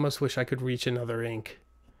 I almost wish I could reach another ink.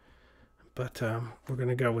 But we're going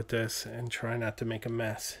to go with this and try not to make a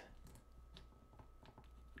mess.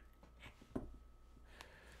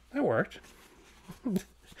 That worked.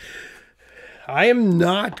 I am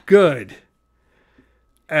not good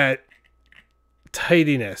at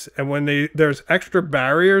tidiness. And when there's extra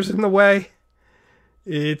barriers in the way,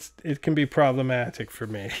 it can be problematic for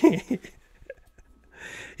me.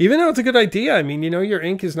 Even though it's a good idea. I mean, you know, your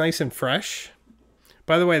ink is nice and fresh.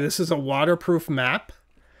 By the way, this is a waterproof map.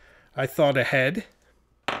 I thought ahead.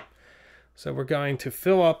 So we're going to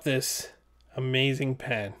fill up this amazing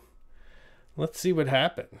pen. Let's see what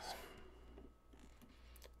happens.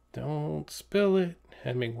 Don't spill it,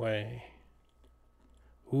 Hemingway.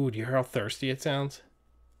 Ooh, do you hear how thirsty it sounds?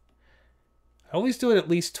 I always do it at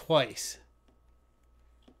least twice.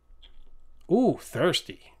 Ooh,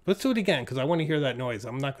 thirsty. Let's do it again because I want to hear that noise.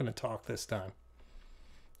 I'm not going to talk this time.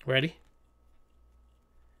 Ready?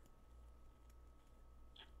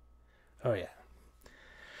 Oh, yeah.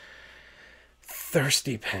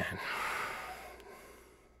 Thirsty pen.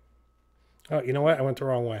 Oh, you know what? I went the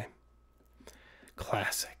wrong way.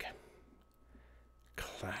 Classic.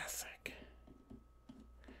 Classic.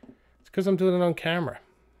 It's because I'm doing it on camera.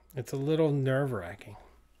 It's a little nerve-wracking.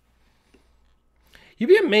 You'd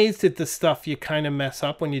be amazed at the stuff you kind of mess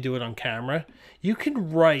up when you do it on camera. You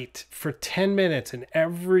can write for 10 minutes and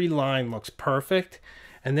every line looks perfect.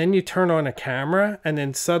 And then you turn on a camera and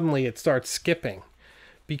then suddenly it starts skipping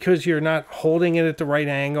because you're not holding it at the right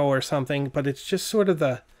angle or something. But it's just sort of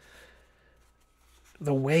the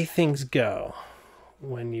way things go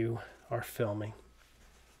when you are filming.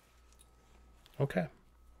 Okay.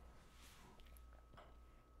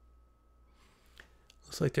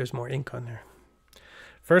 Looks like there's more ink on there.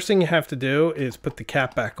 First thing you have to do is put the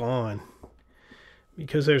cap back on,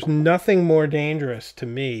 because there's nothing more dangerous to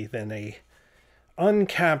me than a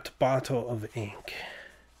uncapped bottle of ink.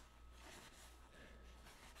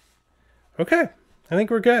 Okay, I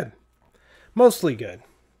think we're good. Mostly good.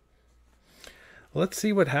 Let's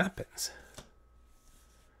see what happens.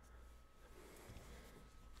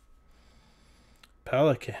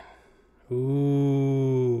 Pelikan.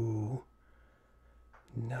 Ooh.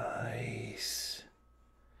 Nice.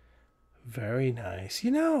 Very nice.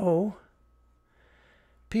 You know,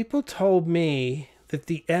 people told me that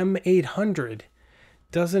the M800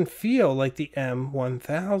 doesn't feel like the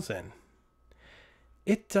M1000.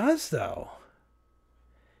 It does, though.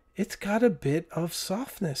 It's got a bit of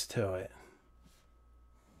softness to it.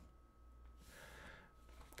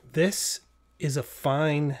 This is a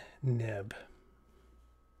fine nib.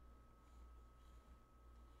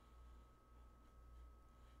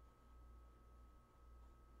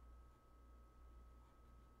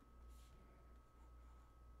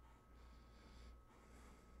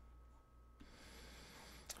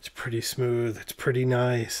 It's pretty smooth. It's pretty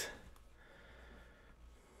nice.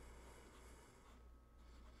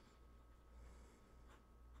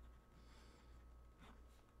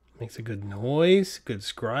 Makes a good noise, good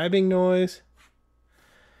scribing noise.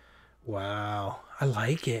 Wow, I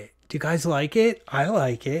like it. Do you guys like it? I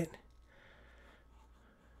like it.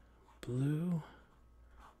 Blue,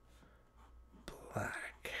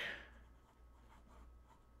 black.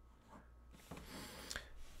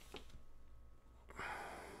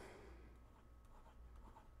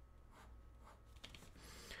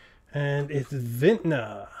 And it's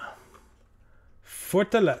Vintner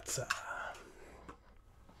Fortaleza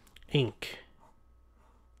ink.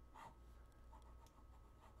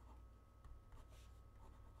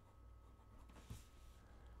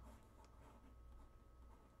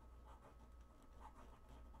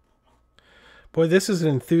 Boy, this is an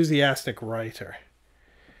enthusiastic writer.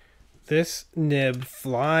 This nib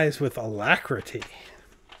flies with alacrity.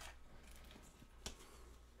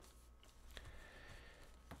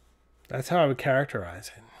 That's how I would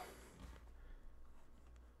characterize it.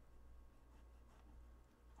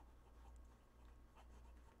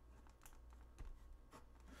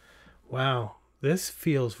 Wow, this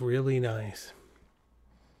feels really nice.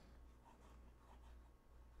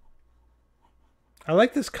 I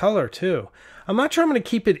like this color too. I'm not sure I'm going to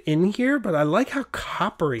keep it in here, but I like how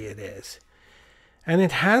coppery it is. And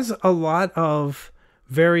it has a lot of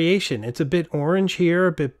variation. It's a bit orange here,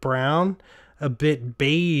 a bit brown, a bit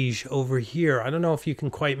beige over here. I don't know if you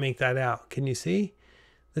can quite make that out. Can you see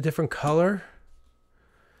the different color?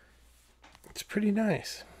 It's pretty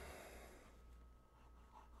nice.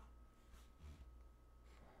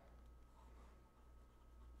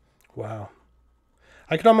 Wow.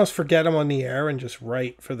 I could almost forget I'm on the air and just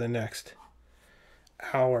write for the next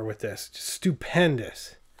hour with this. Just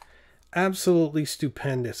stupendous. Absolutely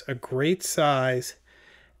stupendous. A great size,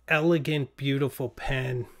 elegant, beautiful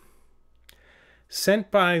pen.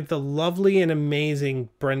 Sent by the lovely and amazing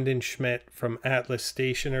Brendan Schmidt from Atlas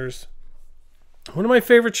Stationers. One of my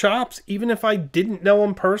favorite shops, even if I didn't know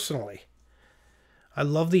him personally. I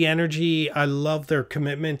love the energy. I love their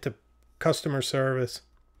commitment to customer service.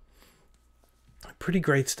 Pretty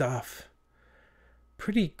great stuff.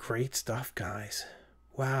 Pretty great stuff, guys.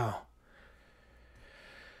 Wow.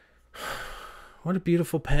 What a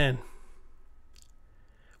beautiful pen.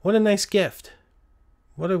 What a nice gift.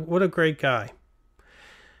 What a great guy.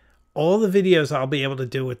 All the videos I'll be able to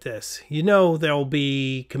do with this. You know, there'll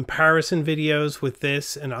be comparison videos with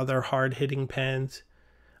this and other hard-hitting pens.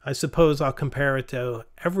 I suppose I'll compare it to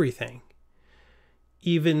everything.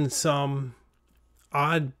 Even some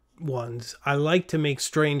odd ones. I like to make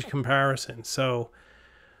strange comparisons, so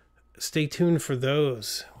stay tuned for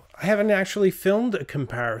those. I haven't actually filmed a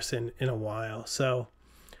comparison in a while, so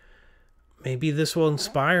maybe this will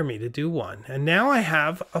inspire me to do one. And now I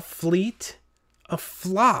have a flock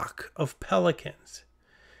of Pelikans,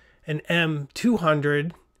 an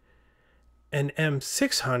M200, an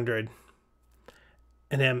M600,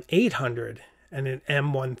 an M800, and an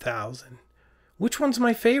M1000. Which one's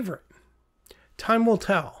my favorite? Time will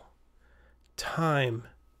tell. Time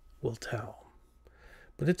will tell.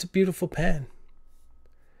 But it's a beautiful pen.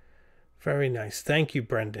 Very nice. Thank you,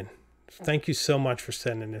 Brendan. Thank you so much for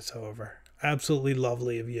sending this over. Absolutely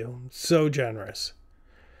lovely of you. So generous.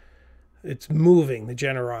 It's moving, the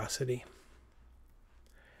generosity.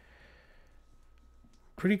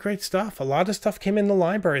 Pretty great stuff. A lot of stuff came in the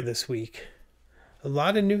library this week. A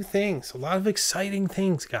lot of new things. A lot of exciting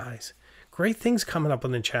things, guys. Great things coming up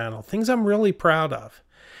on the channel. Things I'm really proud of.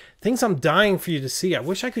 Things I'm dying for you to see. I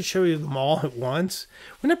wish I could show you them all at once.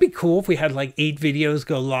 Wouldn't it be cool if we had like 8 videos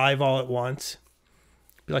go live all at once?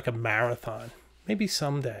 It'd be like a marathon. Maybe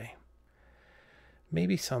someday.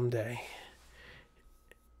 Maybe someday.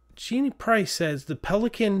 Jeannie Price says the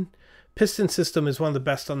Pelikan piston system is one of the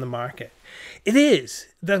best on the market. It is.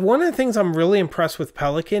 That one of the things I'm really impressed with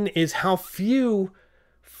Pelikan is how few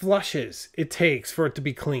flushes it takes for it to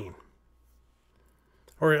be clean.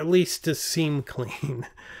 Or at least to seem clean.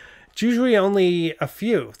 It's usually only a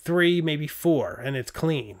few, 3, maybe 4, and it's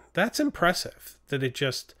clean. That's impressive that it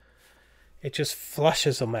just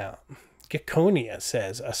flushes them out. Geckonia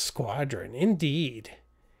says a squadron. Indeed.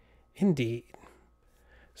 Indeed.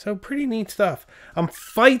 So pretty neat stuff. I'm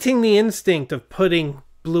fighting the instinct of putting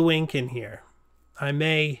blue ink in here. I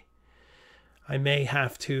may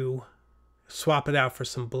have to swap it out for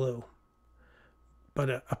some blue. But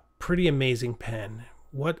a pretty amazing pen.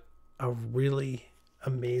 What a really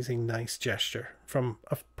amazing, nice gesture from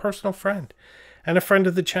a personal friend and a friend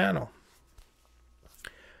of the channel.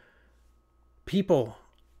 People,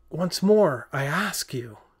 once more, I ask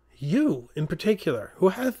you, you in particular, who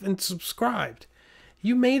haven't subscribed,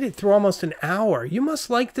 you made it through almost an hour. You must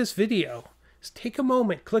like this video. Just take a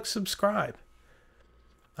moment, click subscribe.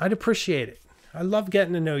 I'd appreciate it. I love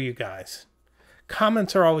getting to know you guys.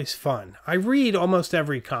 Comments are always fun. I read almost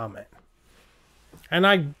every comment. And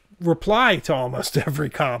I reply to almost every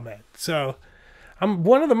comment. So I'm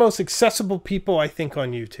one of the most accessible people, I think,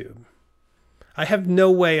 on YouTube. I have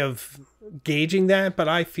no way of gauging that, but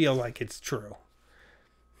I feel like it's true.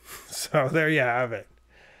 So there you have it.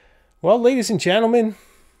 Well, ladies and gentlemen,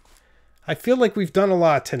 I feel like we've done a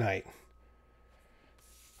lot tonight.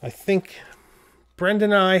 I think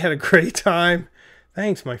Brendan and I had a great time.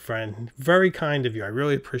 Thanks, my friend. Very kind of you. I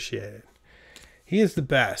really appreciate it. He is the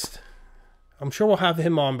best. I'm sure we'll have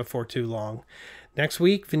him on before too long. Next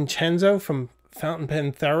week, Vincenzo from Fountain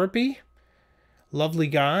Pen Therapy. Lovely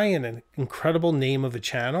guy and an incredible name of a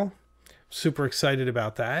channel. Super excited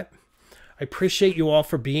about that. I appreciate you all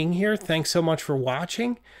for being here. Thanks so much for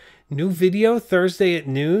watching. New video Thursday at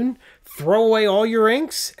noon. Throw away all your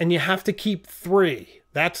inks and you have to keep 3.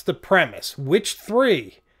 That's the premise. Which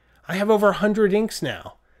 3? I have over 100 inks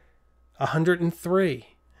now. 103.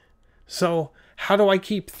 So how do I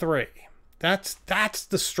keep 3? That's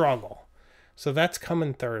the struggle. So that's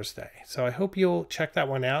coming Thursday. So I hope you'll check that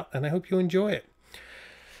one out and I hope you enjoy it.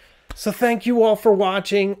 So thank you all for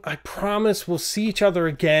watching. I promise we'll see each other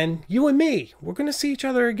again. You and me. We're going to see each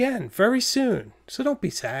other again very soon. So don't be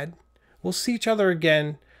sad. We'll see each other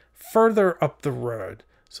again further up the road.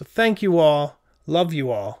 So thank you all. Love you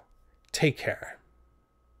all. Take care.